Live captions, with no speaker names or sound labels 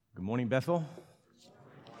Good morning, Bethel.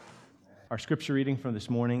 Our scripture reading from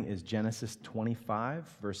this morning is Genesis 25,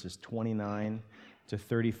 verses 29 to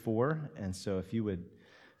 34. And so if you would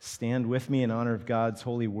stand with me in honor of God's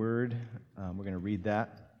holy word, we're going to read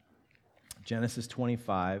that. Genesis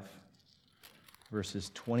 25,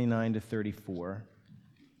 verses 29 to 34.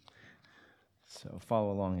 So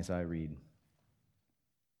follow along as I read.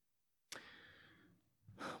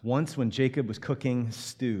 Once when Jacob was cooking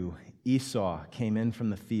stew, Esau came in from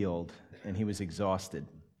the field, and he was exhausted.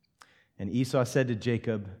 And Esau said to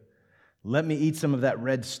Jacob, "Let me eat some of that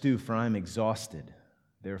red stew, for I am exhausted."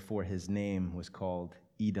 Therefore his name was called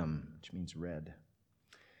Edom, which means red.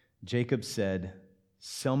 Jacob said,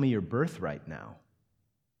 "Sell me your birthright now."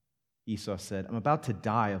 Esau said, "I'm about to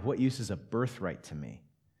die. Of what use is a birthright to me?"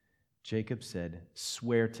 Jacob said,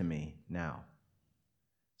 "Swear to me now."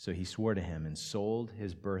 So he swore to him and sold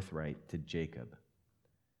his birthright to Jacob.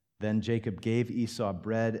 Then Jacob gave Esau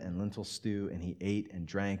bread and lentil stew, and he ate and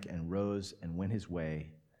drank and rose and went his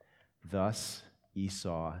way. Thus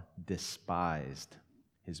Esau despised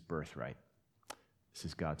his birthright. This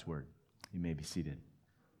is God's word. You may be seated.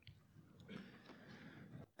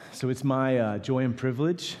 So it's my joy and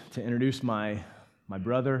privilege to introduce my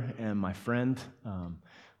brother and my friend,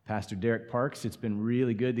 Pastor Derek Parks. It's been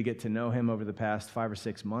really good to get to know him over the past 5 or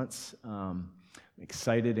 6 months. I'm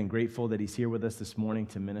excited and grateful that he's here with us this morning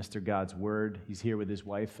to minister God's word. He's here with his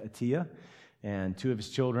wife, Atia, and 2 of his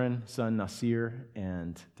children, son Nasir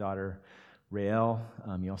and daughter Rael.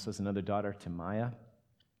 He also has another daughter, Tamaya.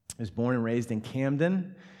 He was born and raised in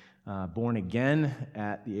Camden, born again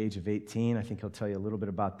at the age of 18. I think he'll tell you a little bit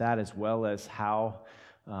about that, as well as how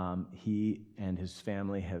he and his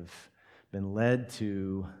family have been led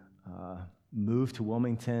to move to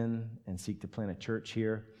Wilmington and seek to plant a church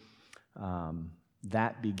here.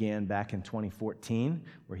 That began back in 2014,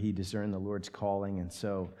 where he discerned the Lord's calling, and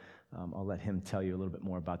so I'll let him tell you a little bit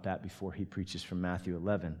more about that before he preaches from Matthew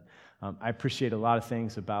 11. I appreciate a lot of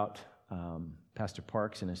things about Pastor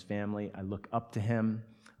Parks and his family. I look up to him.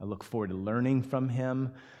 I look forward to learning from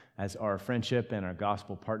him as our friendship and our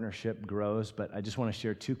gospel partnership grows, but I just want to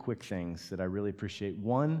share 2 quick things that I really appreciate.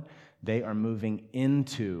 One, they are moving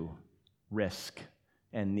into risk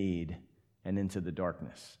and need and into the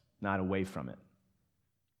darkness, not away from it.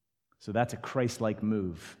 So that's a Christ-like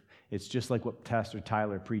move. It's just like what Pastor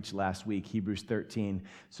Tyler preached last week, Hebrews 13.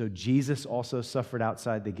 So Jesus also suffered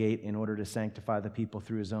outside the gate in order to sanctify the people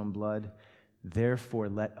through his own blood. Therefore,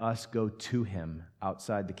 let us go to him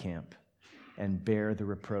outside the camp and bear the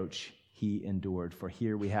reproach he endured. For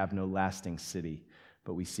here we have no lasting city,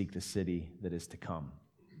 but we seek the city that is to come.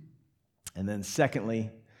 And then secondly,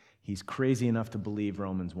 he's crazy enough to believe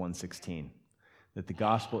Romans 1:16, that the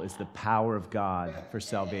gospel is the power of God for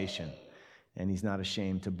salvation. And he's not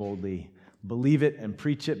ashamed to boldly believe it and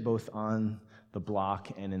preach it both on the block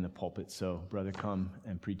and in the pulpit. So, brother, come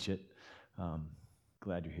and preach it.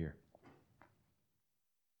 Glad you're here.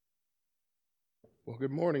 Well,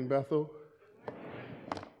 good morning, Bethel.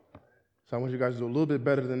 So I want you guys to do a little bit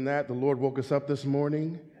better than that. The Lord woke us up this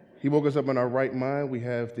morning. He woke us up in our right mind. We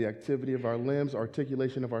have the activity of our limbs,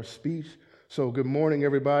 articulation of our speech. So good morning,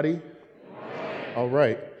 everybody. Good morning. All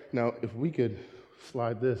right. Now, if we could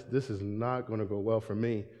slide this is not going to go well for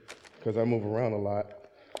me because I move around a lot.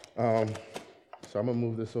 So I'm going to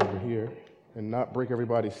move this over here and not break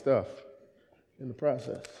everybody's stuff in the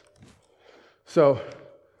process. So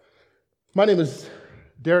my name is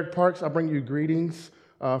Derek Parks. I bring you greetings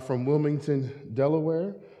from Wilmington,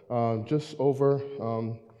 Delaware, just over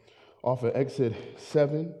off of exit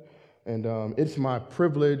 7. And it's my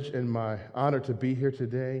privilege and my honor to be here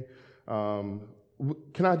today.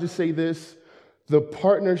 Can I just say this? The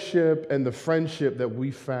partnership and the friendship that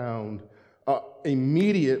we found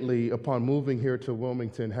immediately upon moving here to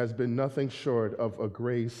Wilmington has been nothing short of a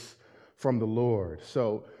grace from the Lord.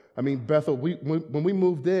 So, I mean, Bethel, when we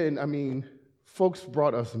moved in, folks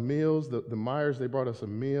brought us meals. The Myers, they brought us a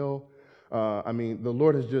meal. The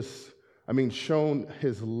Lord has just, shown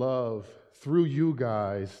his love through you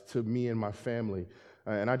guys to me and my family.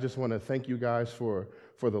 And I just want to thank you guys for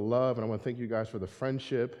the love, and I want to thank you guys for the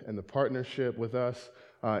friendship and the partnership with us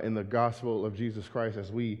in the gospel of Jesus Christ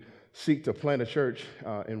as we seek to plant a church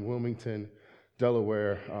in Wilmington,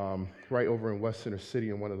 Delaware, right over in West Center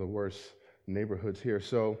City in one of the worst neighborhoods here.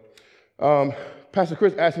 So Pastor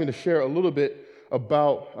Chris asked me to share a little bit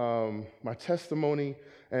about my testimony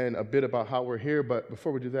and a bit about how we're here, but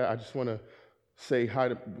before we do that, I just want to say hi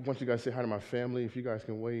to, I want you guys to say hi to my family. If you guys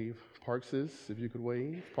can wave, Parkses, if you could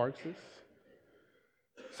wave, Parkses.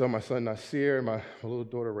 So my son Nasir and my little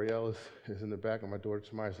daughter Rael is in the back, and my daughter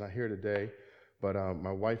Tamaya is not here today. But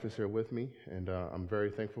my wife is here with me, and I'm very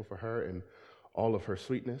thankful for her and all of her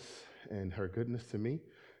sweetness and her goodness to me.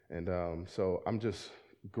 And so I'm just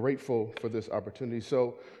grateful for this opportunity.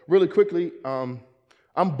 So really quickly,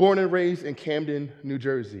 I'm born and raised in Camden, New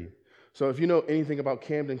Jersey. So if you know anything about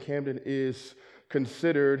Camden, Camden is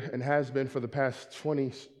considered and has been for the past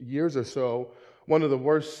 20 years or so one of the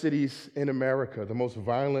worst cities in America, the most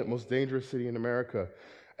violent, most dangerous city in America.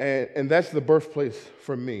 And that's the birthplace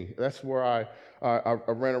for me. That's where I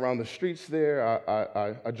ran around the streets there.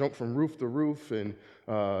 I jumped from roof to roof and,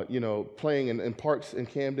 playing in parks in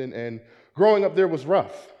Camden. And growing up there was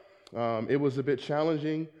rough. It was a bit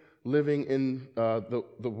challenging living in the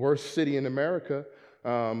worst city in America.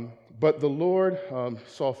 But the Lord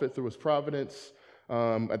saw fit through his providence.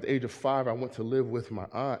 At the age of 5, I went to live with my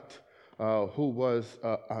aunt, who was,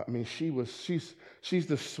 she's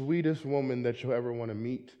the sweetest woman that you'll ever want to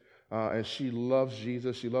meet. And she loves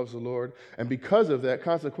Jesus, she loves the Lord. And because of that,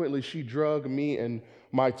 consequently, she drug me and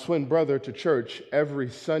my twin brother to church every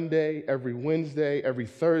Sunday, every Wednesday, every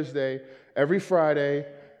Thursday, every Friday,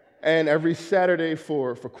 and every Saturday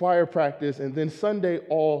for choir practice, and then Sunday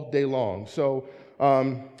all day long. So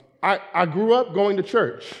I grew up going to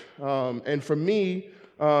church. And for me,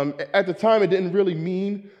 at the time, it didn't really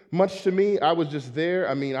mean much to me. I was just there.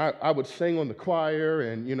 I mean, I would sing on the choir,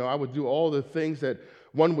 and, I would do all the things that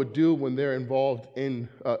one would do when they're involved in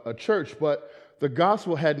a church. But the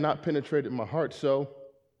gospel had not penetrated my heart. So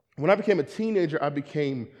when I became a teenager, I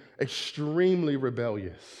became extremely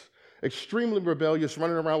rebellious,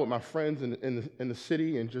 running around with my friends in the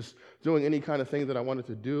city and just doing any kind of thing that I wanted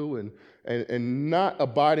to do and not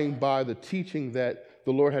abiding by the teaching that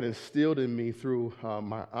the Lord had instilled in me through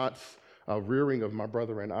my aunt's rearing of my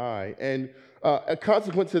brother and I. And a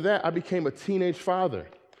consequence to that, I became a teenage father.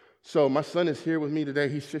 So my son is here with me today.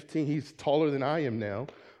 He's 15. He's taller than I am now.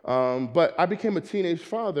 But I became a teenage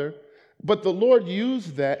father. But the Lord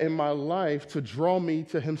used that in my life to draw me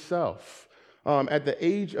to himself. At the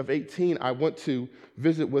age of 18, I went to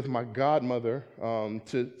visit with my godmother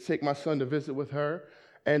to take my son to visit with her.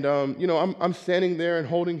 And, I'm standing there and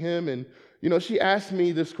holding him. And, she asked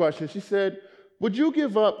me this question. She said, would you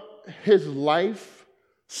give up his life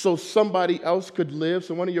so somebody else could live,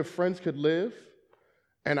 so one of your friends could live?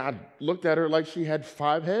 And I looked at her like she had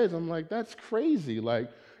 5 heads. I'm like, that's crazy.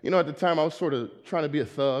 Like, at the time I was sort of trying to be a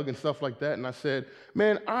thug and stuff like that. And I said,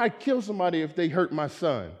 man, I'd kill somebody if they hurt my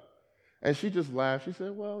son. And she just laughed. She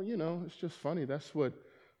said, well, it's just funny. That's what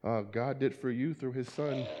God did for you through his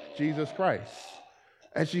son, Jesus Christ.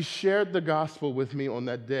 And she shared the gospel with me on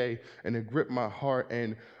that day, and it gripped my heart.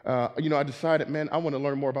 And, I decided, man, I want to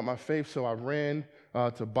learn more about my faith. So I ran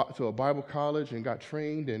to a Bible college and got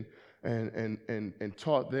trained and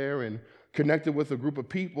taught there and connected with a group of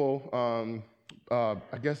people,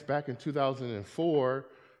 I guess back in 2004,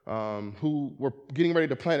 who were getting ready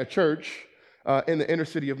to plant a church in the inner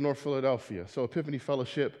city of North Philadelphia, so Epiphany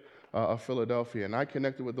Fellowship of Philadelphia. And I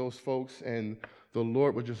connected with those folks, and the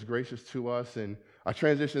Lord was just gracious to us. And I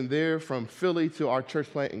transitioned there from Philly to our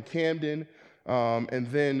church plant in Camden. And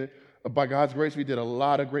then, by God's grace, we did a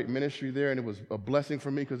lot of great ministry there, and it was a blessing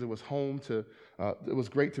for me because it was it was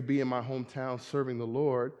great to be in my hometown serving the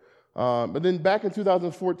Lord. But then back in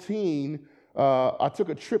 2014, I took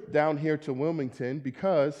a trip down here to Wilmington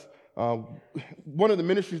because one of the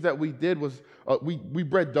ministries that we did was we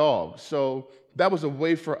bred dogs. So that was a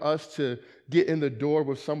way for us to get in the door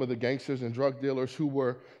with some of the gangsters and drug dealers who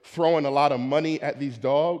were throwing a lot of money at these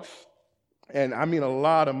dogs. And I mean a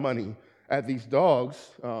lot of money at these dogs.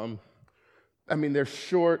 They're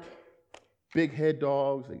short, big head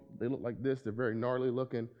dogs. They look like this. They're very gnarly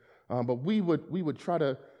looking. But we would try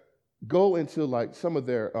to go into like some of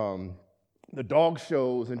their the dog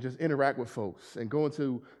shows and just interact with folks and go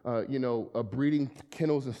into, breeding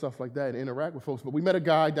kennels and stuff like that and interact with folks. But we met a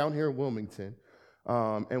guy down here in Wilmington,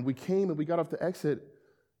 and we came and we got off the exit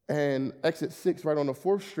 6 right on the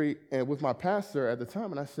 4th Street, and with my pastor at the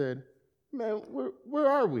time, and I said, man, where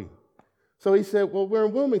are we? So he said, well, we're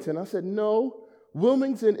in Wilmington. I said, no,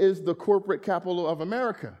 Wilmington is the corporate capital of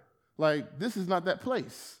America. Like, this is not that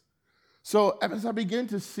place. So as I began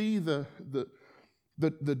to see the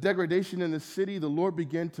degradation in the city, the Lord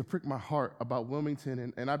began to prick my heart about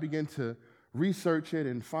Wilmington, and I began to research it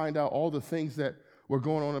and find out all the things that were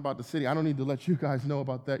going on about the city. I don't need to let you guys know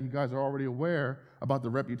about that. You guys are already aware about the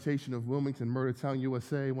reputation of Wilmington, Murder Town,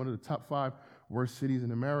 USA, one of the top 5 worst cities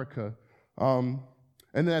in America.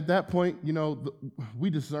 And then at that point, we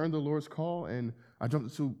discerned the Lord's call, and I jumped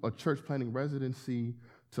into a church planting residency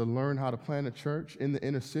to learn how to plant a church in the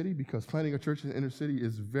inner city, because planting a church in the inner city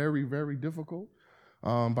is very, very difficult.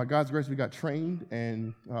 By God's grace, we got trained,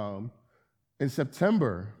 and in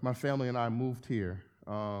September, my family and I moved here.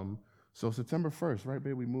 So September 1st, right,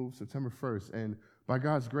 babe? We moved September 1st. And by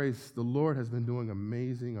God's grace, the Lord has been doing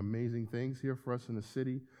amazing, amazing things here for us in the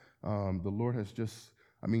city. The Lord has just,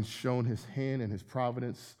 shown his hand and his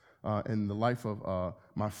providence in the life of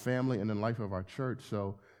my family and in the life of our church.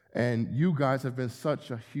 So, and you guys have been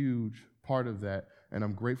such a huge part of that, and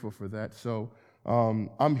I'm grateful for that. So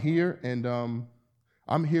I'm here, and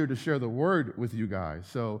I'm here to share the word with you guys.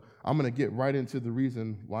 So I'm going to get right into the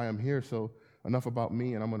reason why I'm here. So enough about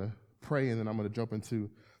me, and I'm going to pray, and then I'm going to jump into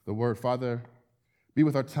the word. Father, be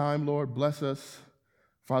with our time, Lord. Bless us.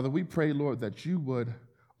 Father, we pray, Lord, that you would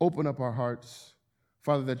open up our hearts.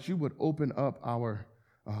 Father, that you would open up our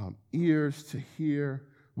ears to hear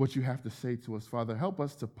what you have to say to us. Father, help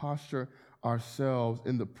us to posture ourselves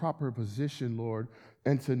in the proper position, Lord,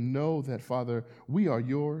 and to know that, Father, we are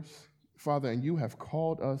yours, Father, and you have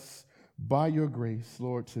called us by your grace,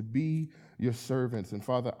 Lord, to be your servants. And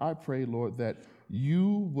Father, I pray, Lord, that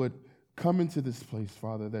you would come into this place,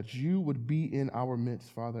 Father, that you would be in our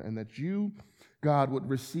midst, Father, and that you, God, would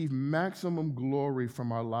receive maximum glory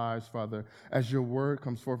from our lives, Father, as your word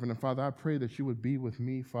comes forth. And Father, I pray that you would be with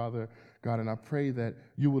me, Father, God, and I pray that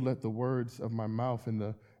you would let the words of my mouth and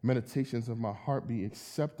the meditations of my heart be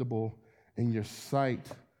acceptable in your sight,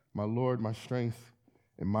 my Lord, my strength,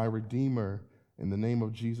 and my Redeemer. In the name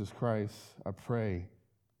of Jesus Christ, I pray.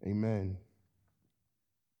 Amen.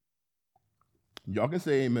 Y'all can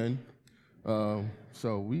say amen.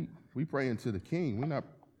 So we praying to the King. We're not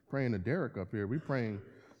praying to Derek up here. We're praying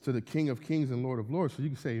to the King of Kings and Lord of Lords. So you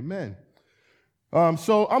can say amen.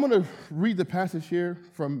 So I'm going to read the passage here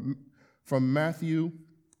from Matthew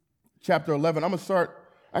chapter 11. I'm going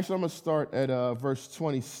to start at verse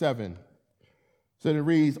 27. So it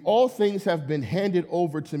reads, "All things have been handed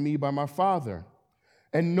over to me by my Father,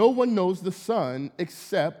 and no one knows the Son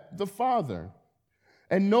except the Father.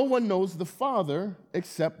 And no one knows the Father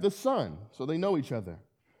except the Son." So they know each other.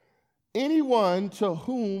 "Anyone to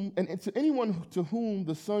whom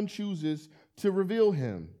the Son chooses to reveal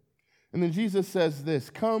him." And then Jesus says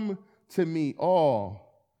this, "Come to me,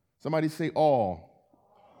 all." Somebody say all.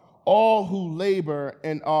 "All who labor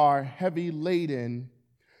and are heavy laden,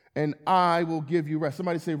 and I will give you rest."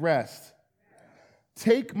 Somebody say rest.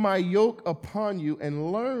 "Take my yoke upon you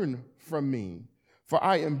and learn from me, for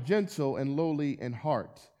I am gentle and lowly in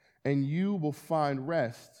heart, and you will find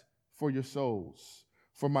rest for your souls.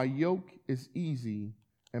 For my yoke is easy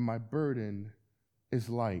and my burden is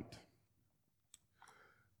light."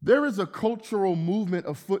 There is a cultural movement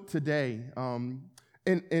afoot today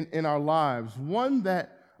in our lives, one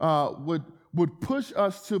that would push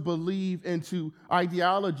us to believe into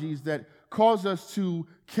ideologies that cause us to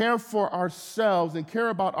care for ourselves and care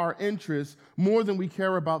about our interests more than we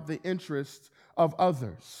care about the interests of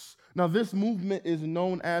others. Now, this movement is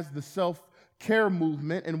known as the self-care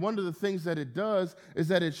movement, and one of the things that it does is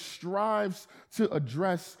that it strives to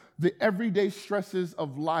address the everyday stresses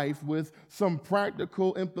of life with some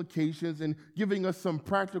practical implications and giving us some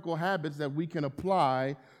practical habits that we can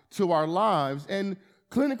apply to our lives. And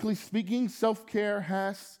clinically speaking, self-care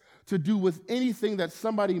has to do with anything that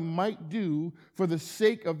somebody might do for the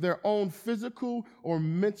sake of their own physical or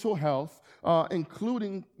mental health,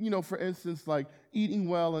 including, for instance, like eating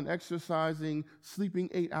well and exercising, sleeping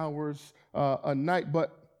 8 hours a night.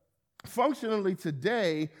 But functionally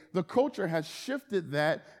today, the culture has shifted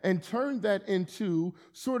that and turned that into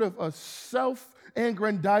sort of a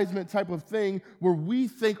self-aggrandizement type of thing where we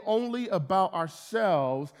think only about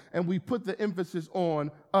ourselves and we put the emphasis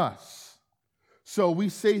on us. So we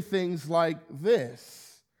say things like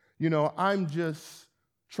this, "I'm just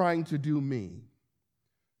trying to do me."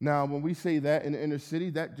 Now, when we say that in the inner city,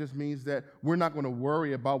 that just means that we're not going to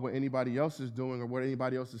worry about what anybody else is doing or what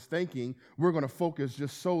anybody else is thinking. We're going to focus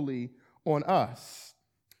just solely on us.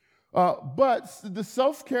 But the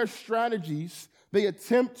self-care strategies, they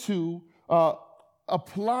attempt to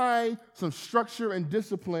apply some structure and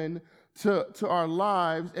discipline to our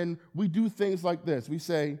lives, and we do things like this. We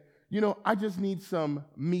say, "I just need some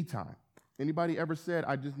me time." Anybody ever said,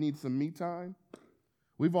 "I just need some me time"?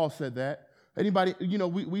 We've all said that. Anybody,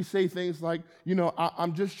 we say things like,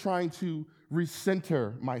 I'm just trying to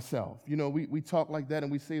recenter myself. We talk like that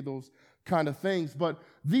and we say those kind of things. But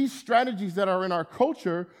these strategies that are in our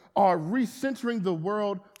culture are recentering the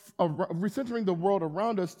world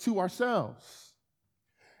around us to ourselves.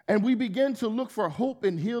 And we begin to look for hope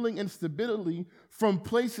and healing and stability from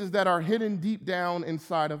places that are hidden deep down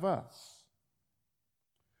inside of us.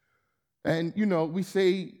 And, we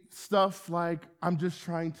say stuff like, "I'm just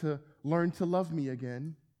trying to learn to love me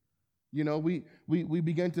again." You know, we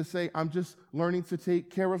begin to say, I'm just learning to take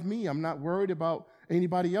care of me. I'm not worried about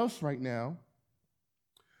anybody else right now.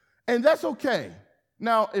 And that's okay.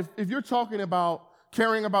 Now, if you're talking about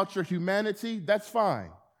caring about your humanity, that's fine.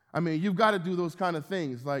 I mean, you've got to do those kind of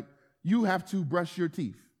things. Like, you have to brush your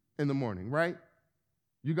teeth in the morning, right?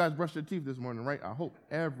 You guys brushed your teeth this morning, right? I hope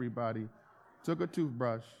everybody took a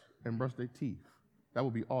toothbrush and brushed their teeth. That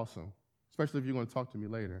would be awesome, especially if you're going to talk to me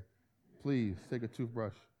later. Please take a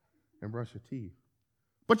toothbrush and brush your teeth.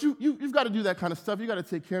 But you've got to do that kind of stuff. You've got to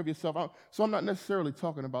take care of yourself. So I'm not necessarily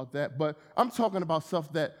talking about that, but I'm talking about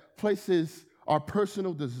stuff that places our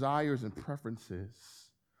personal desires and preferences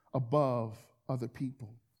above other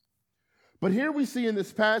people. But here we see in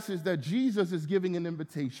this passage that Jesus is giving an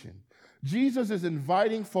invitation. Jesus is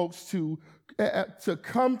inviting folks to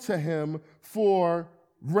come to him for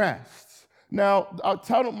rest. Now, I'll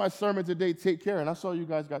title my sermon today, Take Care, and I saw you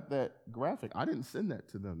guys got that graphic. I didn't send that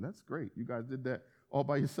to them. That's great. You guys did that all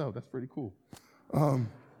by yourself. That's pretty cool. I'm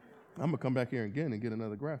going to come back here again and get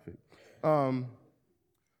another graphic. But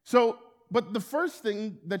the first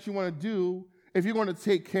thing that you want to do if you're going to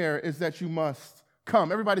take care is that you must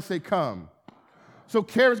come. Everybody say come. So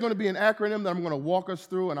CARE is going to be an acronym that I'm going to walk us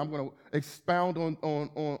through, and I'm going to expound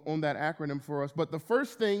on that acronym for us. But the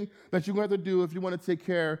first thing that you're going to have to do if you want to take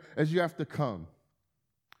care is you have to come.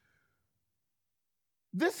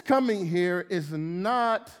 This coming here is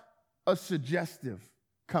not a suggestive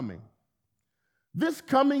coming. This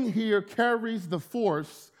coming here carries the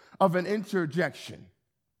force of an interjection.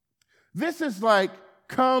 This is like,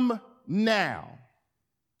 come now.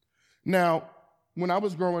 Now, when I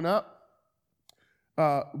was growing up,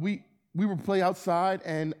 we would play outside,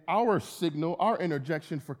 and our signal, our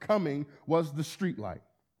interjection for coming was the street light.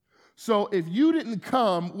 So if you didn't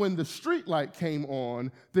come when the street light came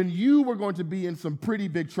on, then you were going to be in some pretty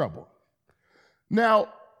big trouble. Now,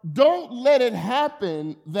 don't let it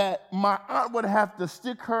happen that my aunt would have to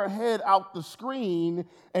stick her head out the screen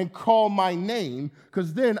and call my name,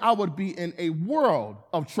 because then I would be in a world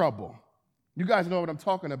of trouble. You guys know what I'm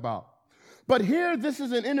talking about. But here, this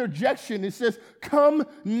is an interjection. It says, come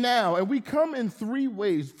now. And we come in three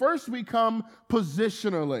ways. First, we come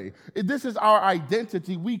positionally. This is our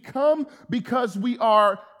identity. We come because we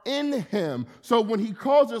are in him. So when he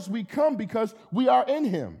calls us, we come because we are in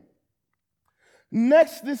him.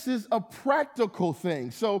 Next, this is a practical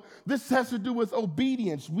thing. So this has to do with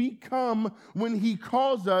obedience. We come when he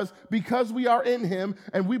calls us because we are in him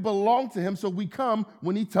and we belong to him. So we come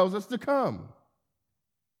when he tells us to come.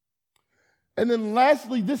 And then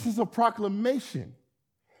lastly, this is a proclamation.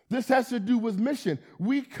 This has to do with mission.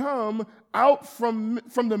 We come out from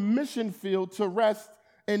the mission field to rest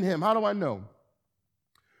in him. How do I know?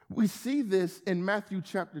 We see this in Matthew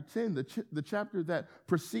chapter 10, the chapter that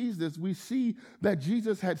precedes this. We see that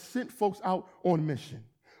Jesus had sent folks out on mission.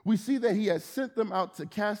 We see that he had sent them out to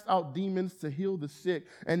cast out demons, to heal the sick,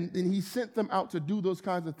 and he sent them out to do those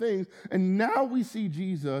kinds of things. And now we see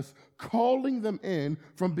Jesus calling them in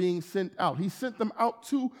from being sent out. He sent them out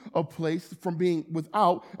to a place from being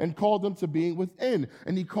without and called them to being within.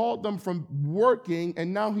 And he called them from working,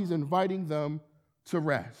 and now he's inviting them to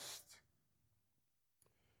rest.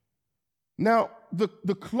 Now,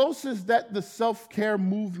 the closest that the self-care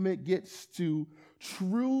movement gets to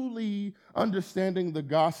truly understanding the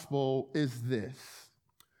gospel is this.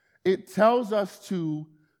 It tells us to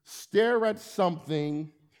stare at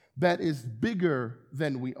something that is bigger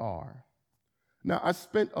than we are. Now, I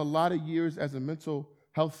spent a lot of years as a mental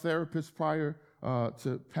health therapist prior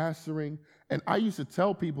to pastoring, and I used to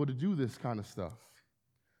tell people to do this kind of stuff.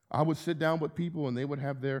 I would sit down with people, and they would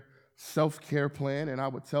have their self-care plan, and I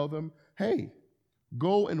would tell them, hey,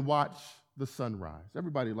 go and watch the sunrise.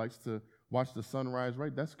 Everybody likes to watch the sunrise,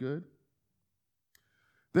 right? That's good.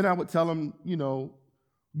 Then I would tell them,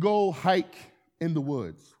 go hike in the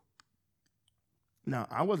woods. Now,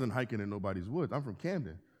 I wasn't hiking in nobody's woods. I'm from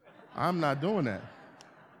Camden. I'm not doing that.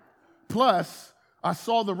 Plus, I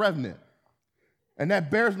saw The Revenant, and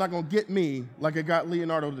that bear's not going to get me like it got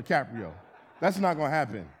Leonardo DiCaprio. That's not going to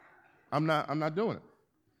happen. I'm not doing it.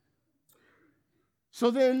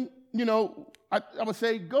 So then, I would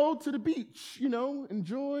say, go to the beach,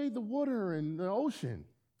 enjoy the water and the ocean.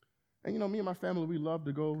 And, me and my family, we love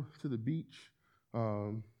to go to the beach,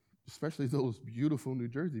 especially those beautiful New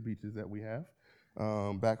Jersey beaches that we have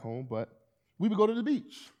back home. But we would go to the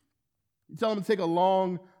beach. You tell them to take a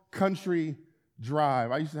long country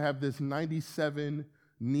drive. I used to have this 97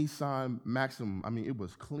 Nissan Maxima. I mean, it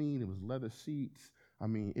was clean. It was leather seats. I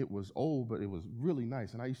mean, it was old, but it was really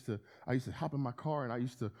nice. And I used to hop in my car, and I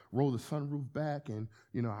used to roll the sunroof back, and,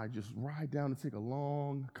 I just ride down and take a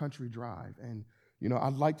long country drive. And,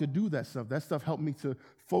 I'd like to do that stuff. That stuff helped me to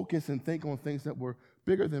focus and think on things that were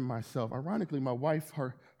bigger than myself. Ironically, my wife,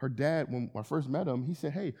 her dad, when I first met him, he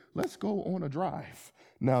said, hey, let's go on a drive.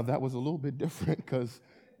 Now, that was a little bit different because,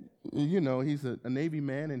 he's a Navy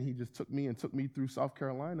man, and he just took me through South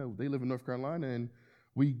Carolina. They live in North Carolina, and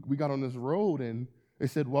we got on this road, and they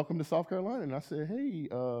said, welcome to South Carolina. And I said, hey,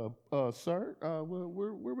 sir, where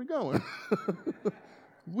are we going?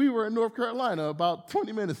 We were in North Carolina about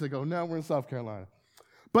 20 minutes ago. Now we're in South Carolina.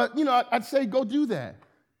 But, I'd say go do that.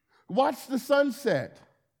 Watch the sunset.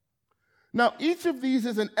 Now, each of these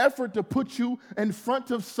is an effort to put you in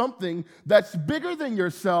front of something that's bigger than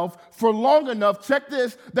yourself for long enough, check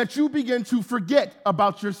this, that you begin to forget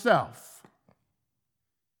about yourself.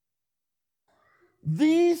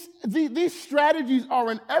 These strategies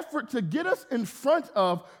are an effort to get us in front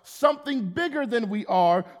of something bigger than we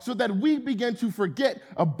are so that we begin to forget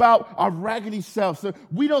about our raggedy self. So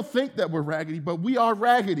we don't think that we're raggedy, but we are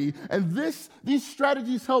raggedy. And these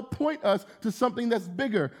strategies help point us to something that's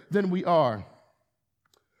bigger than we are.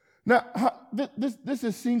 Now, this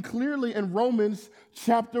is seen clearly in Romans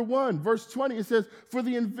chapter 1, verse 20. It says, for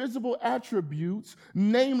the invisible attributes,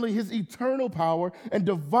 namely his eternal power and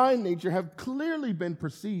divine nature, have clearly been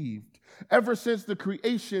perceived ever since the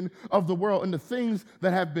creation of the world and the things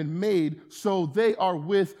that have been made, so they are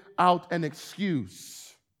without an excuse.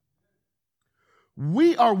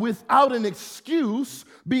 We are without an excuse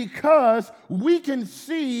because we can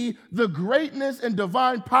see the greatness and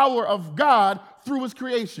divine power of God through his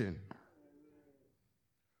creation.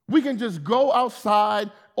 We can just go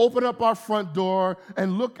outside, open up our front door,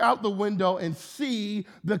 and look out the window and see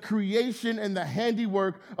the creation and the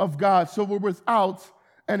handiwork of God. So we're without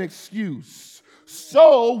an excuse.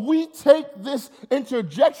 So we take this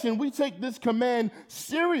interjection, we take this command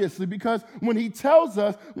seriously, because when he tells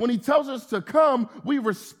us to come, we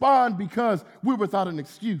respond because we're without an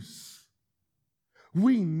excuse.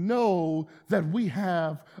 We know that we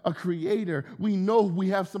have a creator. We know we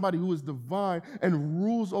have somebody who is divine and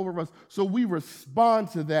rules over us. So we respond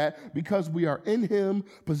to that because we are in him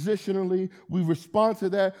positionally. We respond to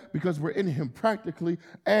that because we're in him practically.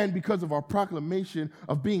 And because of our proclamation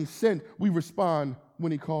of being sent, we respond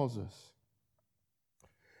when he calls us.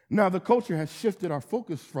 Now, the culture has shifted our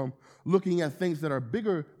focus from looking at things that are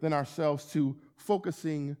bigger than ourselves to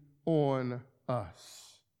focusing on us.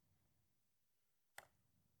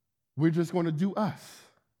 We're just going to do us.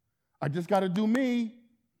 I just got to do me.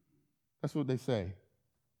 That's what they say.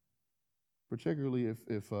 Particularly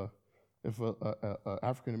if a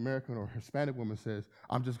African American or Hispanic woman says,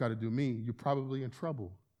 "I'm just got to do me," you're probably in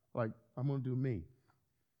trouble. Like, I'm going to do me.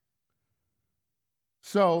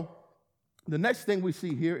 So the next thing we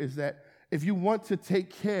see here is that if you want to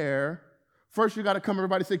take care, first you got to come.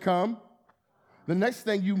 Everybody say, "Come." The next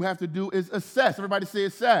thing you have to do is assess. Everybody say,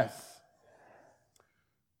 "Assess."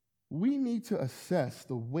 We need to assess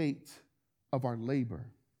the weight of our labor.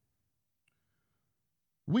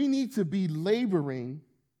 We need to be laboring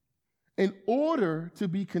in order to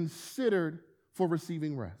be considered for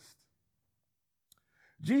receiving rest.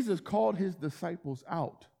 Jesus called his disciples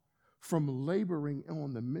out from laboring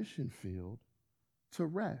on the mission field to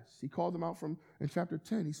rest. He called them out in chapter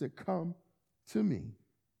 10. He said, "Come to me."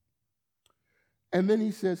 And then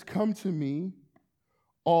he says, "Come to me,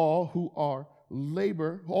 all who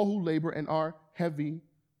labor and are heavy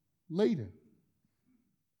laden."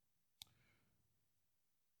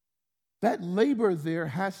 That labor there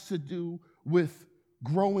has to do with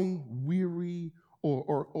growing weary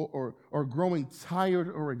or growing tired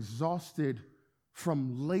or exhausted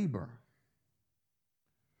from labor.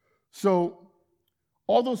 So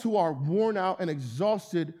all those who are worn out and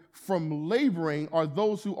exhausted from laboring are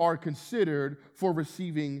those who are considered for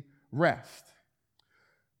receiving rest.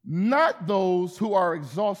 Not those who are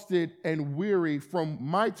exhausted and weary from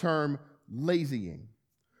my term, lazying.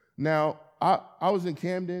 Now, I was in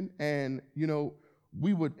Camden, and,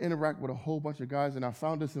 we would interact with a whole bunch of guys, and I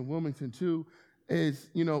found this in Wilmington too, is,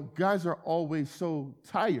 guys are always so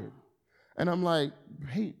tired. And I'm like,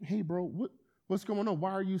 hey, bro, what's going on?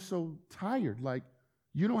 Why are you so tired? Like,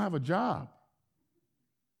 you don't have a job.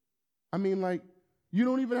 I mean, like, you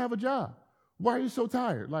don't even have a job. Why are you so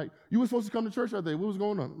tired? Like, you were supposed to come to church the other day. What was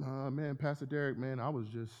going on? Man, Pastor Derek, man, I was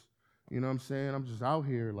just, I'm saying? I'm just out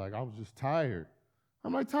here. Like, I was just tired.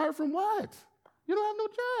 I'm like, tired from what? You don't have no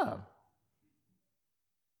job.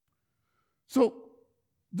 So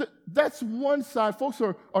that's one side. Folks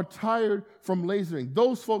are tired from laboring.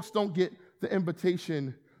 Those folks don't get the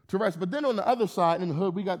invitation to rest. But then on the other side, in the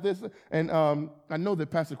hood, we got this. And I know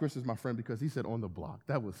that Pastor Chris is my friend because he said on the block.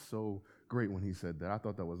 That was so great when he said that. I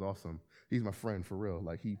thought that was awesome. He's my friend for real.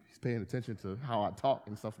 Like, he's paying attention to how I talk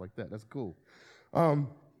and stuff like that. That's cool.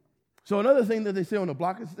 So another thing that they say on the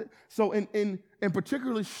block is that, so in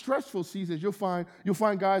particularly stressful seasons, you'll find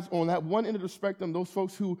guys on that one end of the spectrum, those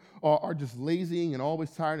folks who are just lazy and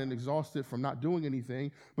always tired and exhausted from not doing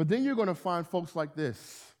anything. But then you're going to find folks like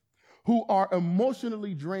this who are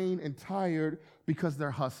emotionally drained and tired because they're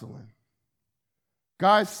hustling.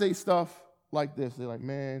 Guys say stuff like this. They're like,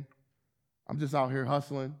 man, I'm just out here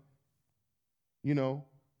hustling. You know,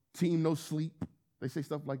 team no sleep. They say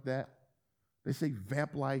stuff like that. They say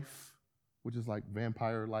vamp life, which is like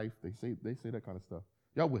vampire life. They say that kind of stuff.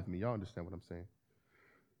 Y'all with me? Y'all understand what I'm saying?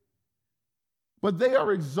 But they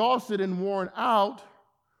are exhausted and worn out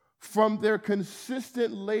from their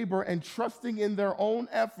consistent labor and trusting in their own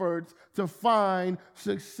efforts to find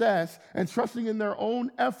success and trusting in their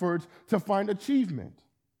own efforts to find achievement.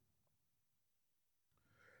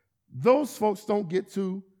 Those folks don't get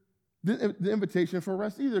to the invitation for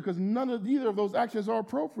rest either because either of those actions are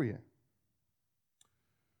appropriate.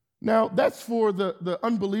 Now, that's for the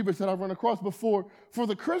unbelievers that I've run across. But for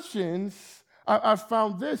the Christians, I've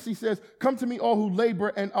found this. He says, come to me all who labor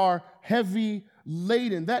and are heavy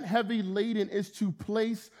laden. That heavy laden is to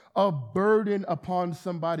place a burden upon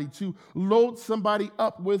somebody, to load somebody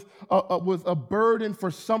up with a burden for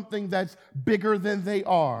something that's bigger than they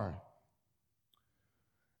are.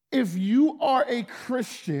 If you are a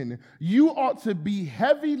Christian, you ought to be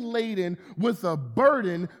heavy laden with a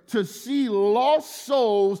burden to see lost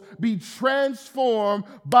souls be transformed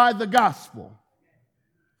by the gospel.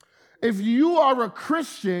 If you are a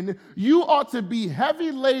Christian, you ought to be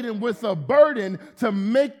heavy laden with a burden to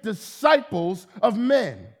make disciples of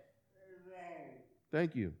men.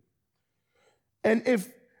 Thank you. And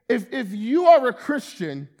if you are a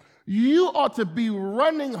Christian, you ought to be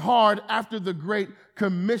running hard after the Great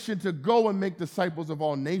Commission to go and make disciples of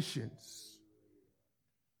all nations.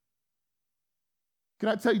 Can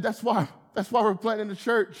I tell you, that's why we're planting a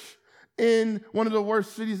church in one of the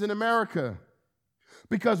worst cities in America.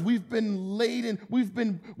 Because we've been laden,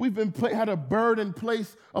 had a burden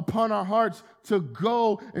placed upon our hearts to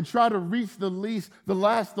go and try to reach the least, the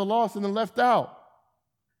last, the lost, and the left out.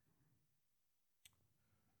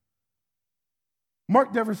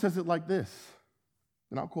 Mark Dever says it like this,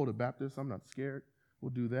 and I'll quote a Baptist. I'm not scared. We'll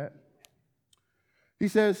do that. He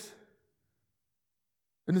says,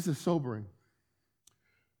 and this is sobering,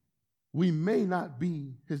 we may not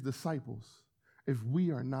be his disciples if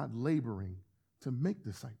we are not laboring to make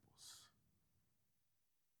disciples.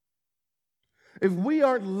 If we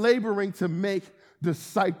aren't laboring to make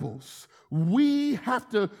disciples, we have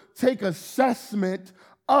to take assessment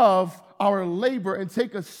of our labor and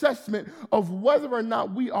take assessment of whether or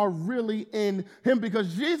not we are really in him.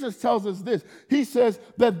 Because Jesus tells us this. He says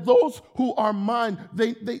that those who are mine,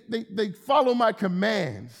 they follow my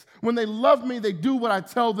commands. When they love me, they do what I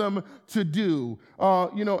tell them to do.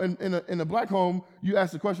 In a black home, you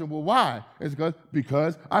ask the question, well, why? It's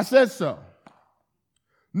because I said so.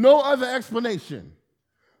 No other explanation.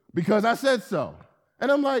 Because I said so. And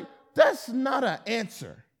I'm like, that's not an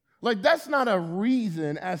answer. Like, that's not a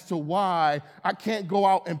reason as to why I can't go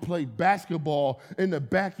out and play basketball in the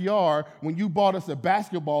backyard when you bought us a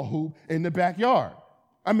basketball hoop in the backyard.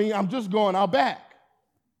 I mean, I'm just going out back.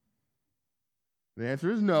 The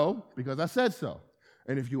answer is no, because I said so.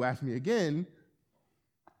 And if you ask me again,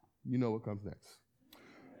 you know what comes next.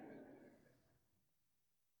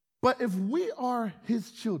 But if we are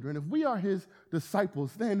his children, if we are his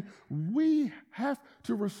disciples, then we have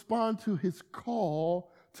to respond to his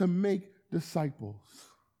call to make disciples.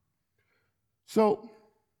 So,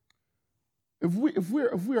 if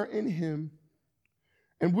we are in him,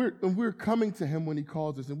 and we're coming to him when he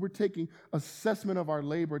calls us, and we're taking assessment of our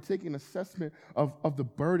labor, taking assessment of the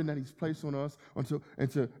burden that he's placed on us, and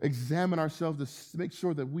to examine ourselves to make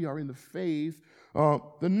sure that we are in the faith,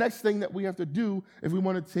 the next thing that we have to do if we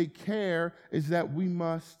want to take care is that we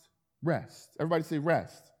must rest. Everybody say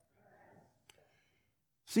rest.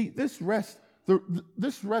 See, this rest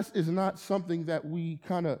is not something that we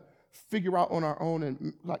kind of figure out on our own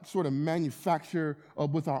and like sort of manufacture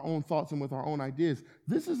with our own thoughts and with our own ideas.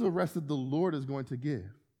 This is a rest that the Lord is going to give.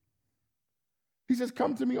 He says,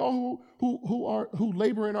 come to me all who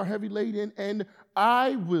labor and are heavy laden, and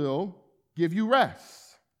I will give you rest.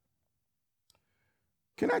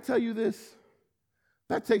 Can I tell you this?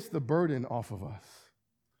 That takes the burden off of us.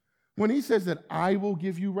 When he says that I will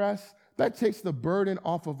give you rest, that takes the burden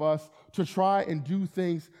off of us to try and do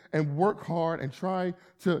things and work hard and try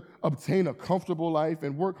to obtain a comfortable life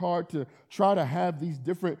and work hard to try to have these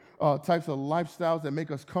different types of lifestyles that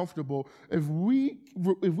make us comfortable. If we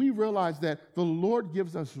realize that the Lord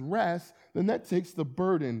gives us rest, then that takes the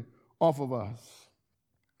burden off of us.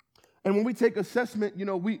 And when we take assessment,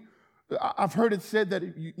 I've heard it said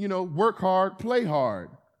that, work hard, play hard.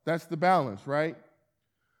 That's the balance, right?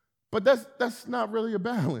 But that's not really a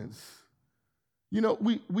balance.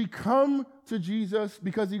 We come to Jesus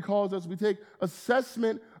because he calls us. We take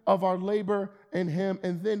assessment of our labor in him,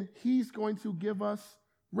 and then he's going to give us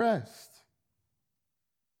rest.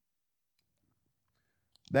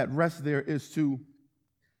 That rest there is to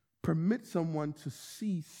permit someone to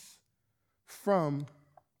cease from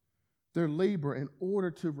their labor in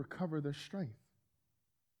order to recover their strength.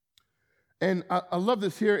 And I love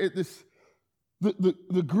this here.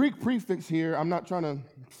 The Greek prefix here, I'm not trying to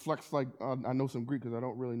flex like I know some Greek because I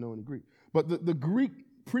don't really know any Greek. But the Greek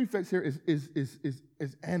prefix here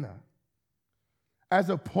is ana, as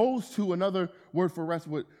opposed to another word for rest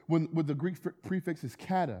with the Greek prefix is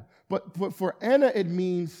kata. But for ana, it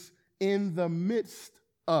means in the midst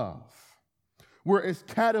of, whereas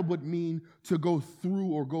kata would mean to go through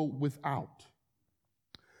or go without.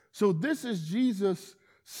 So this is Jesus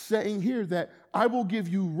saying here that I will give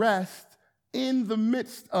you rest in the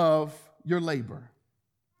midst of your labor.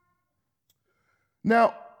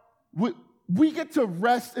 Now, we get to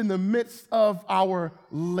rest in the midst of our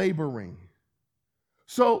laboring.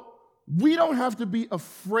 So we don't have to be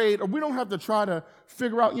afraid, or we don't have to try to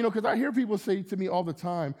figure out, because I hear people say to me all the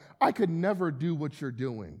time, I could never do what you're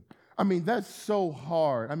doing. I mean, that's so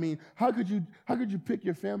hard. I mean, how could you pick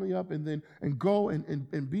your family up and go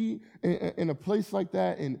and be in a place like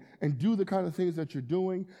that and do the kind of things that you're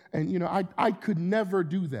doing? And, I could never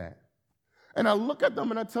do that. And I look at them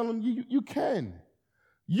and I tell them, you can.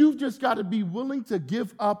 You've just got to be willing to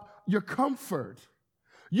give up your comfort.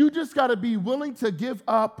 You just got to be willing to give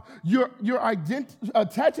up your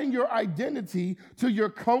attaching your identity to your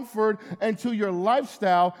comfort and to your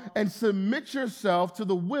lifestyle and submit yourself to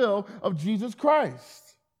the will of Jesus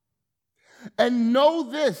Christ. And know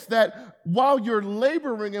this, that while you're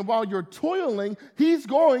laboring and while you're toiling, he's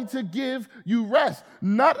going to give you rest.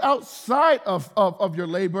 Not outside of your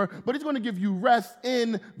labor, but he's going to give you rest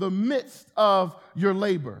in the midst of your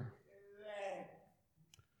labor.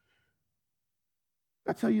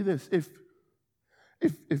 I tell you this,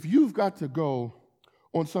 if you've got to go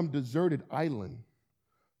on some deserted island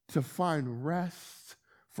to find rest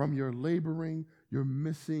from your laboring, you're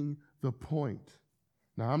missing the point.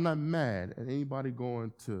 Now, I'm not mad at anybody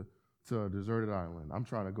going to a deserted island. I'm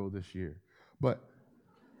trying to go this year. But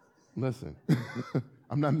listen,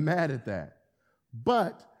 I'm not mad at that.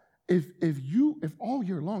 But if all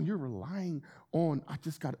year long you're relying on, I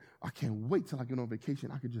can't wait till I get on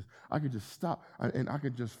vacation. I could just stop and I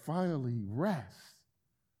could just finally rest,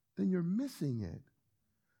 then you're missing it.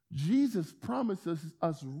 Jesus promises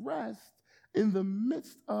us rest in the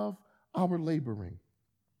midst of our laboring.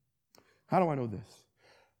 How do I know this?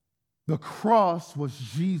 The cross was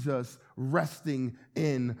Jesus resting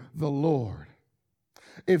in the Lord.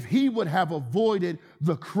 If he would have avoided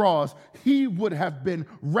the cross, he would have been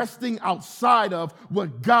resting outside of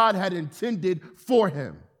what God had intended for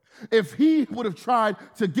him. If he would have tried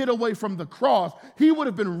to get away from the cross, he would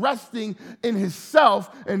have been resting in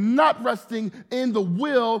himself and not resting in the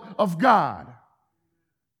will of God.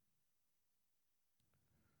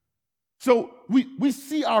 So we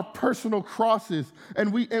see our personal crosses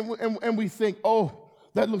and we think, oh,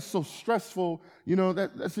 that looks so stressful,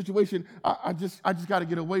 that situation. I just got to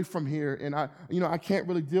get away from here, and I can't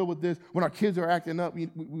really deal with this. When our kids are acting up,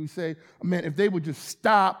 we say, man, if they would just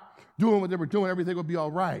stop doing what they were doing, everything would be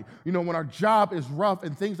all right. When our job is rough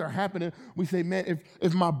and things are happening, we say, man,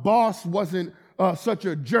 if my boss wasn't such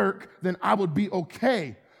a jerk, then I would be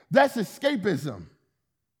okay. That's escapism.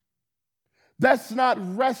 That's not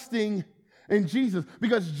resting in Jesus,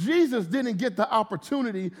 because Jesus didn't get the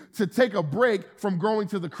opportunity to take a break from going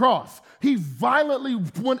to the cross. He violently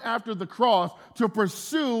went after the cross to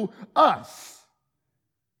pursue us.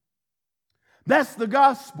 That's the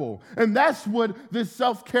gospel. And that's what this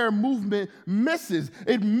self-care movement misses.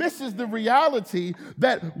 It misses the reality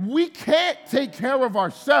that we can't take care of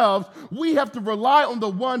ourselves. We have to rely on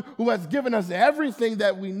the one who has given us everything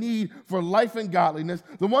that we need for life and godliness,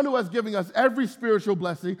 the one who has given us every spiritual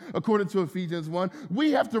blessing, according to Ephesians 1.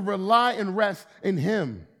 We have to rely and rest in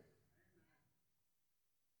him.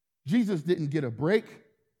 Jesus didn't get a break.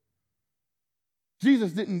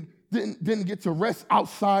 Jesus didn't get to rest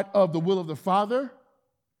outside of the will of the Father.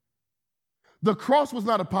 The cross was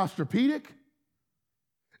not a posturepedic.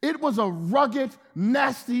 It was a rugged,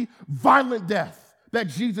 nasty, violent death that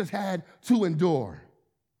Jesus had to endure.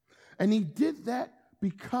 And he did that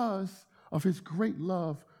because of his great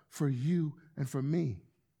love for you and for me.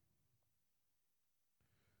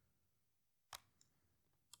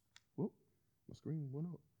 Whoop, my screen went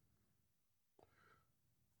up.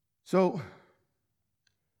 So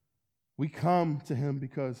we come to him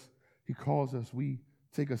because he calls us. We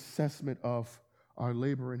take assessment of our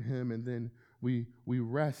labor in him, and then we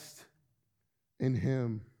rest in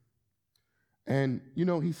him. And,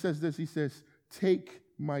 he says this. He says, take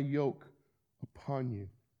my yoke upon you.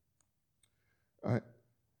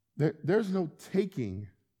 There's no taking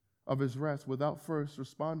of his rest without first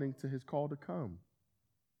responding to his call to come.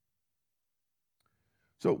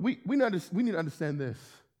 So we need to understand this,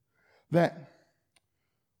 that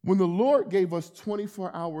when the Lord gave us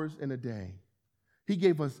 24 hours in a day, he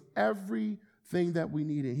gave us everything that we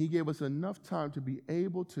needed. He gave us enough time to be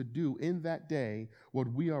able to do in that day what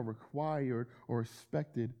we are required or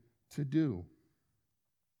expected to do.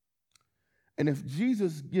 And if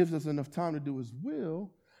Jesus gives us enough time to do his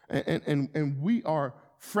will, and we are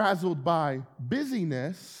frazzled by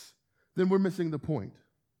busyness, then we're missing the point.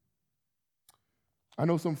 I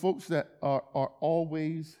know some folks that are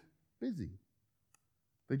always busy.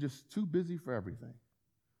 They're just too busy for everything.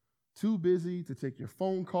 Too busy to take your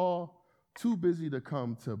phone call, too busy to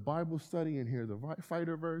come to Bible study and hear the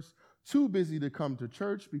fighter verse, too busy to come to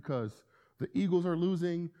church because the Eagles are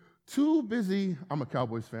losing, too busy. I'm a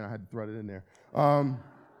Cowboys fan. I had to throw it in there. I'm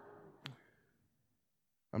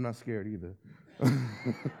not scared either.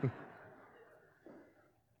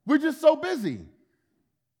 We're just so busy.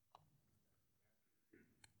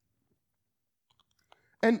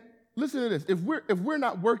 And listen to this. If we're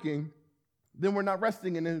not working, then we're not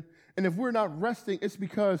resting. And if we're not resting, it's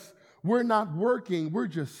because we're not working. We're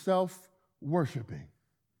just self-worshiping.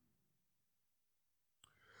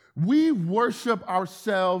 We worship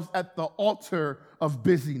ourselves at the altar of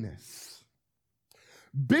busyness.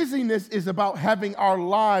 Busyness is about having our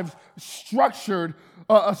lives structured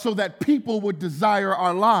so that people would desire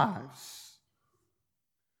our lives.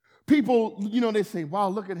 People, they say, wow,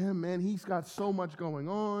 look at him, man. He's got so much going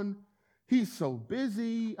on. He's so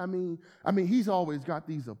busy. I mean, he's always got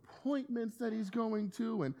these appointments that he's going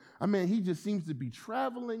to. And, he just seems to be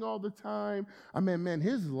traveling all the time.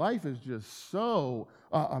 His life is just so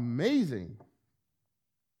amazing.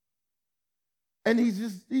 And he's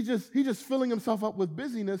just filling himself up with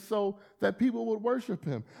busyness so that people would worship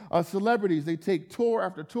him. Celebrities, they take tour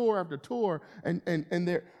after tour after tour. And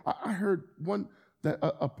I heard one that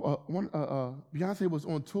Beyonce was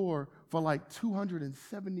on tour for like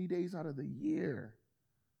 270 days out of the year.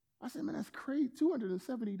 I said, man, that's crazy.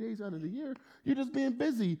 270 days out of the year. You're just being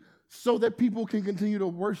busy so that people can continue to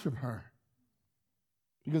worship her.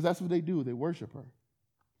 Because that's what they do. They worship her.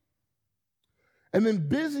 And then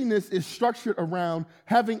busyness is structured around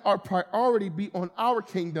having our priority be on our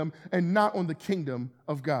kingdom and not on the kingdom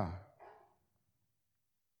of God.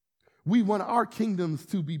 We want our kingdoms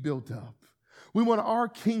to be built up. We want our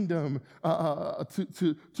kingdom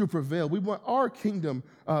to prevail. We want our kingdom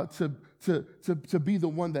to be the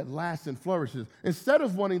one that lasts and flourishes, instead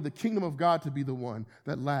of wanting the kingdom of God to be the one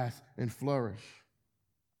that lasts and flourish.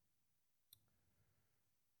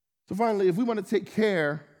 So finally, if we want to take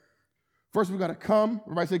care, first we've got to come.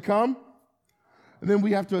 Everybody say come. And then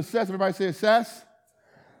we have to assess. Everybody say assess.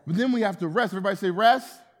 But then we have to rest. Everybody say rest.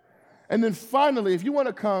 And then finally, if you want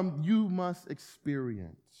to come, you must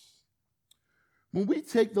experience. When we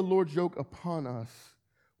take the Lord's yoke upon us,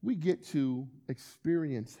 we get to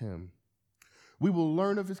experience him. We will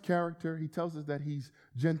learn of his character. He tells us that he's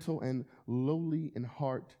gentle and lowly in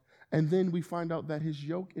heart. And then we find out that his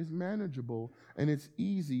yoke is manageable and it's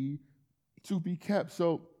easy to be kept.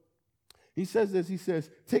 So he says this, he says,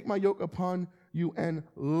 take my yoke upon you and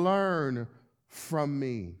learn from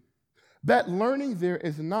me. That learning there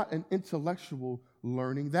is not an intellectual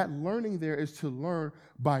learning. That learning there is to learn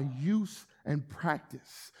by use and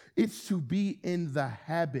practice. It's to be in the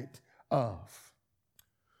habit of.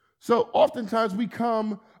 So oftentimes we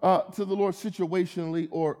come to the Lord situationally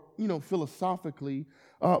or, philosophically,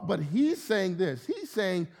 but he's saying this. He's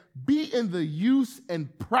saying, be in the use and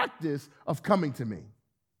practice of coming to me.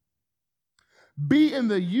 Be in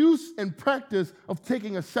the use and practice of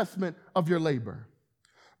taking assessment of your labor.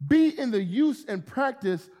 Be in the use and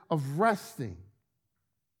practice of resting.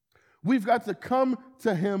 We've got to come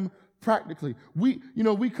to him practically. We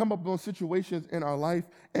come up on situations in our life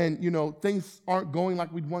and, things aren't going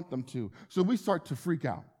like we'd want them to. So we start to freak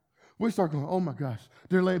out. We start going, oh my gosh,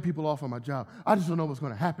 they're laying people off on my job. I just don't know what's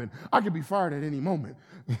going to happen. I could be fired at any moment.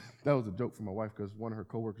 That was a joke for my wife because one of her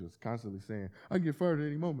coworkers was constantly saying, I can get fired at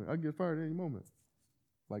any moment. I can get fired at any moment.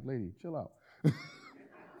 Like, lady, chill out.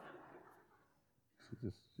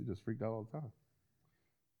 She just freaked out all the time.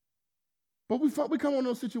 But we come on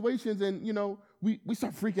those situations and, we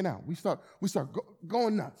start freaking out. We start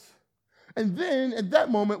going nuts. And then at that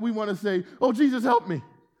moment, we want to say, oh, Jesus, help me.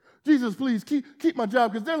 Jesus, please keep my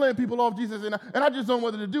job because they're laying people off, Jesus, and I just don't know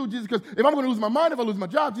what to do, Jesus, because if I'm going to lose my mind, if I lose my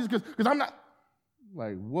job, Jesus, because I'm not.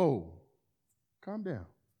 Like, whoa, calm down.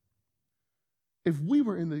 If we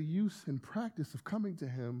were in the use and practice of coming to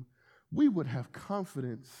him, we would have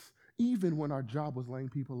confidence even when our job was laying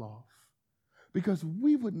people off. Because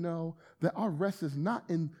we would know that our rest is not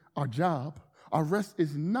in our job. Our rest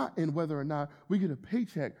is not in whether or not we get a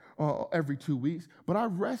paycheck every 2 weeks, but our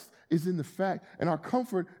rest is in the fact, and our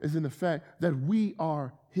comfort is in the fact that we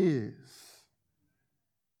are his.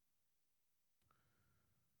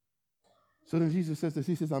 So then Jesus says this.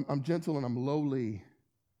 He says, I'm gentle and I'm lowly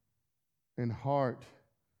in heart.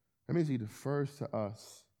 That means he defers to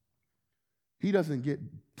us. He doesn't get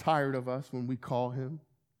tired of us when we call him.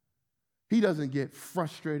 He doesn't get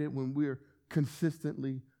frustrated when we're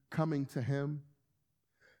consistently coming to him.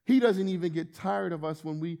 He doesn't even get tired of us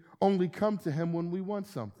when we only come to him when we want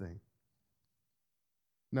something.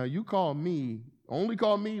 Now, only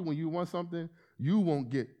call me when you want something, you won't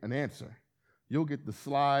get an answer. You'll get the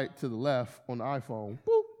slide to the left on the iPhone,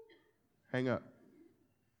 boop, hang up.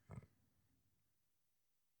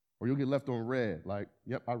 Or you'll get left on red, like,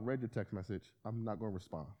 yep, I read your text message, I'm not going to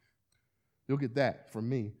respond. You'll get that from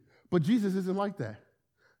me. But Jesus isn't like that.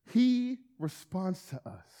 He responds to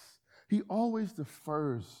us. He always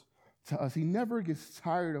defers to us. He never gets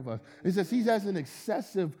tired of us. It says he has an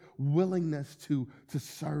excessive willingness to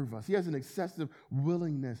serve us. He has an excessive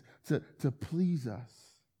willingness to please us.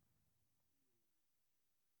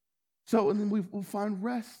 So, and then we'll find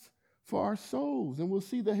rest for our souls, and we'll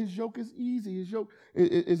see that his yoke is easy. His yoke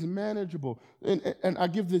is manageable. And I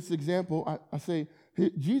give this example. I say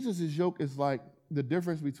Jesus' yoke is like the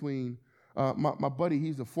difference between my buddy,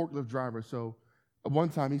 he's a forklift driver, so one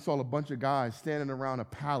time he saw a bunch of guys standing around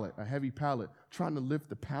a heavy pallet, trying to lift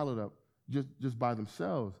the pallet up just by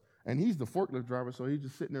themselves. And he's the forklift driver, so he's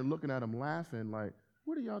just sitting there looking at them laughing like,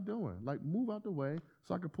 what are y'all doing? Like, move out the way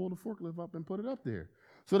so I can pull the forklift up and put it up there.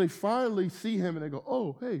 So they finally see him and they go,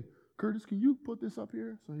 oh, hey, Curtis, can you put this up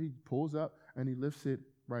here? So he pulls up and he lifts it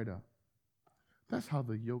right up. That's how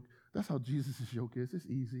Jesus' yoke is. It's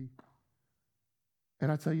easy.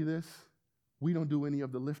 And I tell you this, we don't do any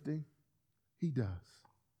of the lifting. He does.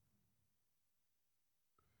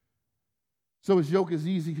 So his yoke is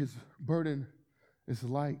easy, his burden is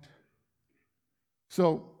light.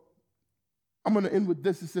 So I'm going to end with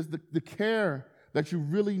this. It says the care that you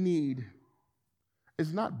really need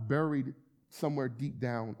is not buried somewhere deep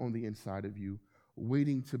down on the inside of you,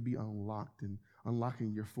 waiting to be unlocked and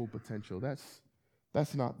unlocking your full potential.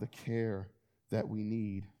 That's not the care that we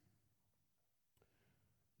need.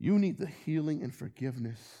 You need the healing and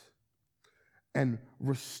forgiveness and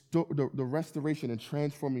the restoration and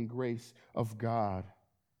transforming grace of God.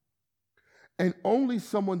 And only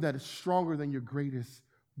someone that is stronger than your greatest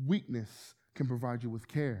weakness can provide you with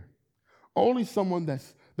care. Only someone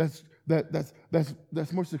that's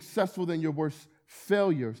more successful than your worst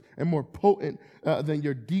failures and more potent than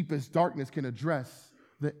your deepest darkness can address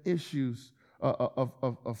the issues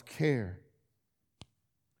of care.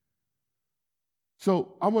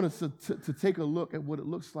 So I want us to take a look at what it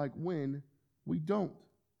looks like when we don't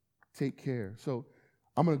take care. So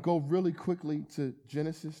I'm going to go really quickly to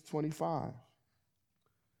Genesis 25.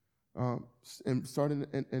 And starting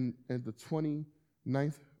in the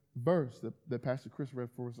 29th verse that Pastor Chris read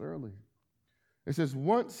for us earlier. It says,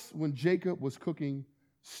 once when Jacob was cooking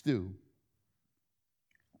stew,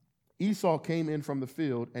 Esau came in from the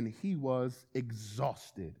field and he was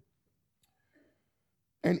exhausted.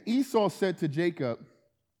 And Esau said to Jacob,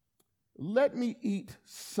 let me eat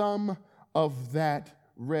some of that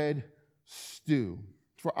red stew,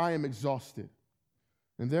 for I am exhausted.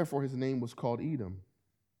 And therefore his name was called Edom.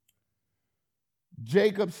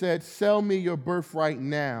 Jacob said, sell me your birthright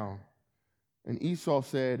now. And Esau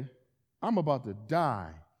said, I'm about to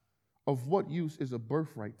die. Of what use is a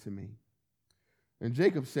birthright to me? And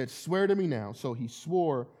Jacob said, swear to me now. So he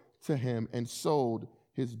swore to him and sold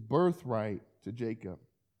his birthright to Jacob.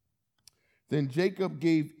 Then Jacob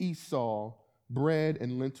gave Esau bread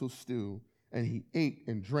and lentil stew, and he ate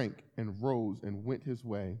and drank and rose and went his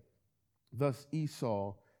way. Thus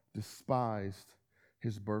Esau despised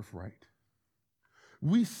his birthright.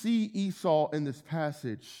 We see Esau in this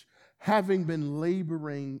passage having been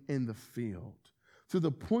laboring in the field, to the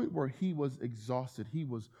point where he was exhausted, he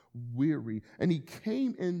was weary, and he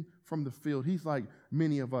came in from the field. He's like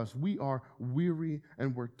many of us. We are weary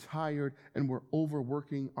and we're tired and we're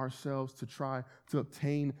overworking ourselves to try to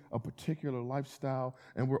obtain a particular lifestyle,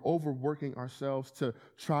 and we're overworking ourselves to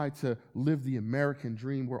try to live the American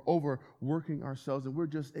dream. We're overworking ourselves and we're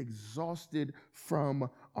just exhausted from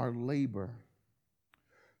our labor.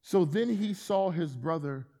 So then he saw his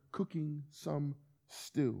brother cooking some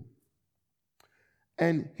stew.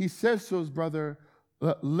 And he says to his brother,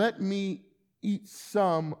 let me eat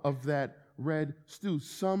some of that red stew.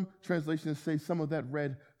 Some translations say some of that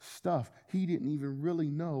red stuff. He didn't even really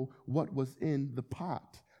know what was in the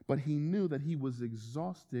pot, but he knew that he was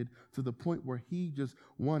exhausted to the point where he just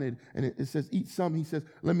wanted, and it says eat some. He says,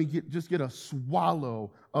 let me just get a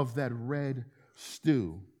swallow of that red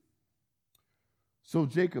stew. So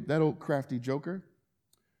Jacob, that old crafty joker,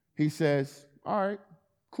 he says, all right,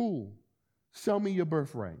 cool. Sell me your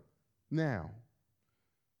birthright now.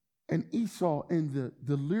 And Esau, in the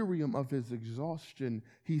delirium of his exhaustion,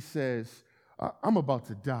 he says, I'm about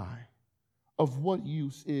to die. Of what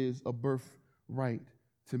use is a birthright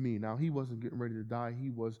to me? Now, he wasn't getting ready to die. He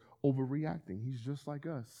was overreacting. He's just like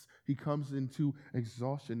us. He comes into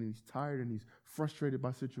exhaustion, and he's tired, and he's frustrated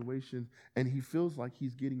by situations, and he feels like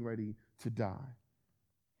he's getting ready to die.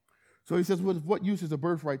 So he says, what use is a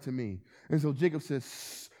birthright to me? And so Jacob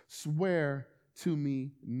says, swear to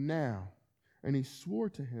me now. And he swore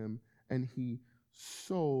to him, and he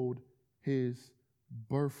sold his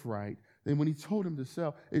birthright. Then when he told him to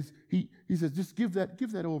sell, he says, just give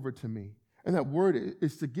that over to me. And that word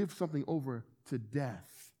is to give something over to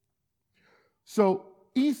death. So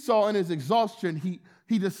Esau, in his exhaustion,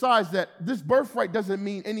 he decides that this birthright doesn't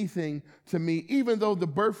mean anything to me, even though the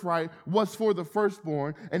birthright was for the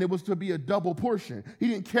firstborn and it was to be a double portion. He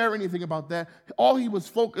didn't care anything about that. All he was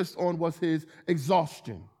focused on was his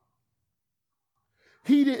exhaustion.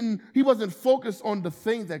 He wasn't focused on the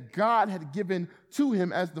thing that God had given to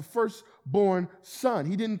him as the firstborn son.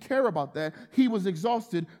 He didn't care about that. He was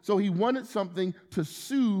exhausted, so he wanted something to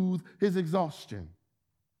soothe his exhaustion.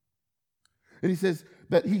 And he says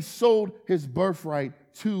that he sold his birthright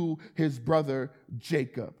to his brother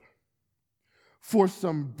Jacob for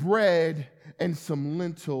some bread and some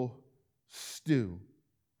lentil stew.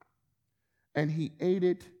 And he ate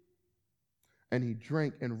it, and he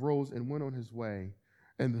drank and rose and went on his way.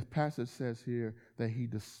 And the passage says here that he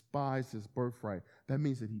despised his birthright. That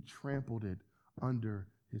means that he trampled it under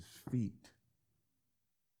his feet.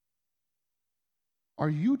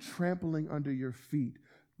 Are you trampling under your feet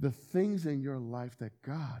the things in your life that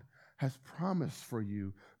God has promised for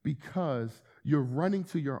you because you're running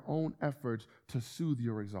to your own efforts to soothe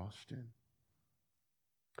your exhaustion?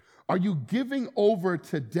 Are you giving over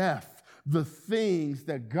to death the things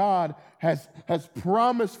that God has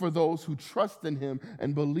promised for those who trust in him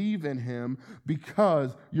and believe in him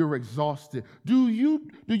because you're exhausted? Do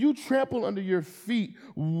you trample under your feet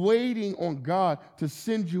waiting on God to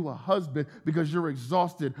send you a husband because you're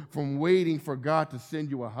exhausted from waiting for God to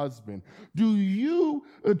send you a husband? Do you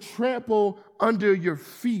trample under your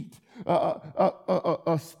feet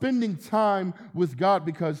spending time with God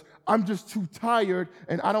because I'm just too tired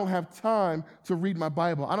and I don't have time to read my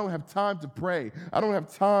Bible? I don't have time to pray. I don't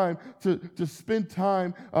have time to spend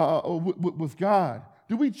time with God.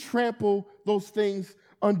 Do we trample those things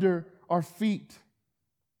under our feet?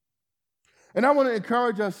 And I want to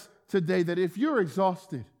encourage us today that if you're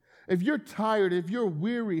exhausted, if you're tired, if you're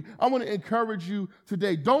weary, I want to encourage you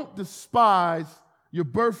today, don't despise your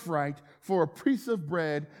birthright for a piece of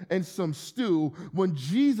bread and some stew when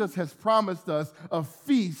Jesus has promised us a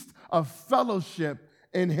feast of fellowship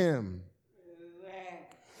in him.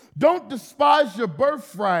 Don't despise your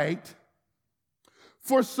birthright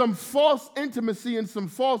for some false intimacy and some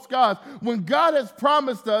false gods when God has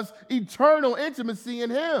promised us eternal intimacy in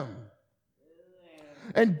him.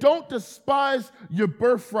 And don't despise your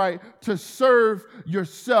birthright to serve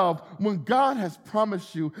yourself when God has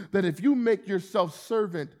promised you that if you make yourself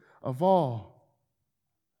servant of all,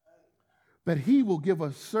 that he will give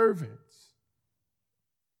us servants.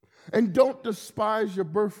 And don't despise your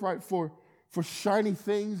birthright for shiny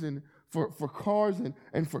things and for cars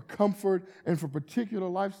and for comfort and for particular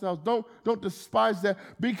lifestyles. Don't despise that,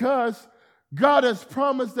 because God has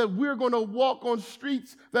promised that we're going to walk on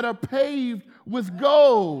streets that are paved with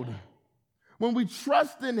gold when we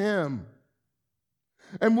trust in him.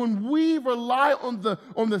 And when we rely on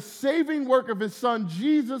the saving work of his son,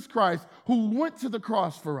 Jesus Christ, who went to the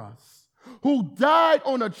cross for us, who died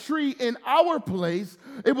on a tree in our place.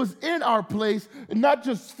 It was in our place, and not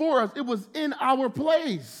just for us, it was in our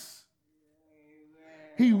place.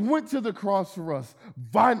 He went to the cross for us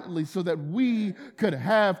violently so that we could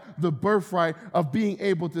have the birthright of being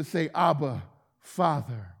able to say, Abba,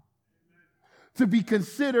 Father. To be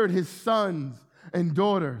considered his sons and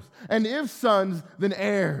daughters. And if sons, then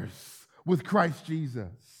heirs with Christ Jesus.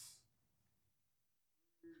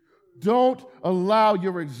 Don't allow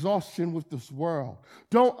your exhaustion with this world.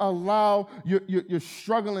 Don't allow your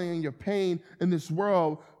struggling and your pain in this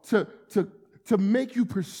world to make you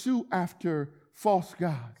pursue after false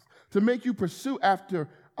gods, to make you pursue after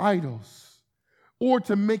idols, or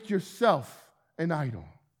to make yourself an idol.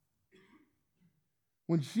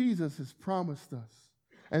 When Jesus has promised us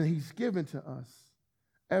and he's given to us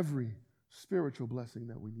every spiritual blessing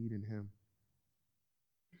that we need in him.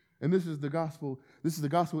 And this is the gospel. This is the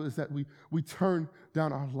gospel is that we turn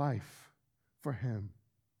down our life for him.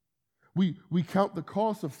 We count the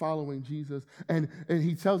cost of following Jesus, and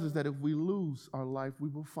he tells us that if we lose our life, we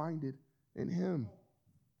will find it in him.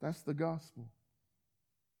 That's the gospel.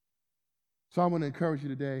 So I want to encourage you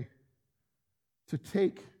today to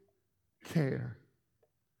take care.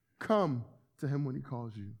 Come to him when he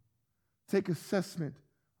calls you. Take assessment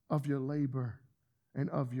of your labor and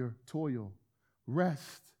of your toil.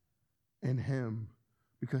 Rest in him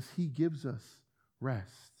because he gives us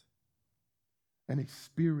rest. And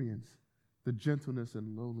experience the gentleness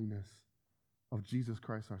and lowliness of Jesus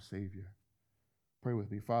Christ our Savior. Pray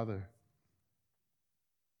with me. Father,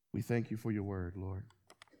 we thank you for your word, Lord.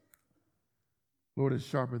 Lord, it's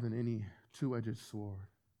sharper than any two-edged sword,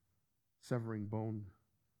 severing bone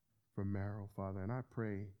from marrow, Father. And I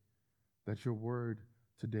pray that your word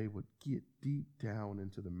today would get deep down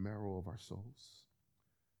into the marrow of our souls.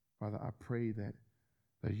 Father, I pray that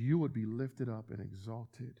you would be lifted up and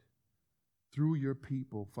exalted through your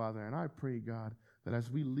people, Father. And I pray, God, that as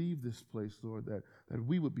we leave this place, Lord, that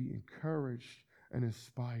we would be encouraged and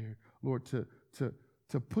inspired, Lord,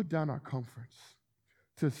 to put down our comforts,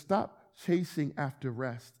 to stop chasing after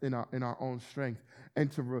rest in our own strength,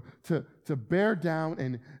 and to bear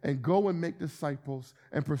down and go and make disciples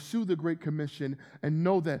and pursue the Great Commission and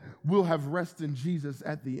know that we'll have rest in Jesus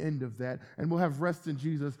at the end of that, and we'll have rest in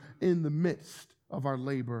Jesus in the midst of our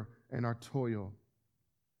labor and our toil.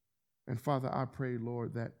 And Father, I pray,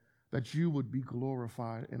 Lord, that you would be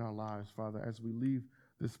glorified in our lives, Father, as we leave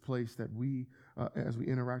this place, that we, as we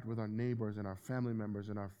interact with our neighbors and our family members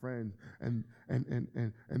and our friends and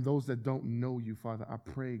those that don't know you, Father. I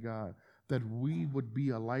pray, God, that we would be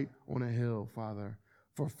a light on a hill, Father,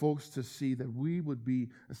 for folks to see, that we would be,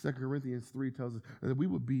 as 2 Corinthians 3 tells us, that we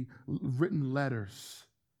would be written letters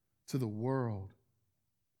to the world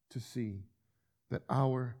to see that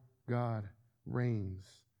our God reigns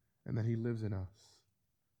and that he lives in us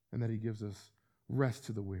and that he gives us rest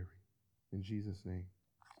to the weary. In Jesus' name,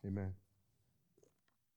 amen.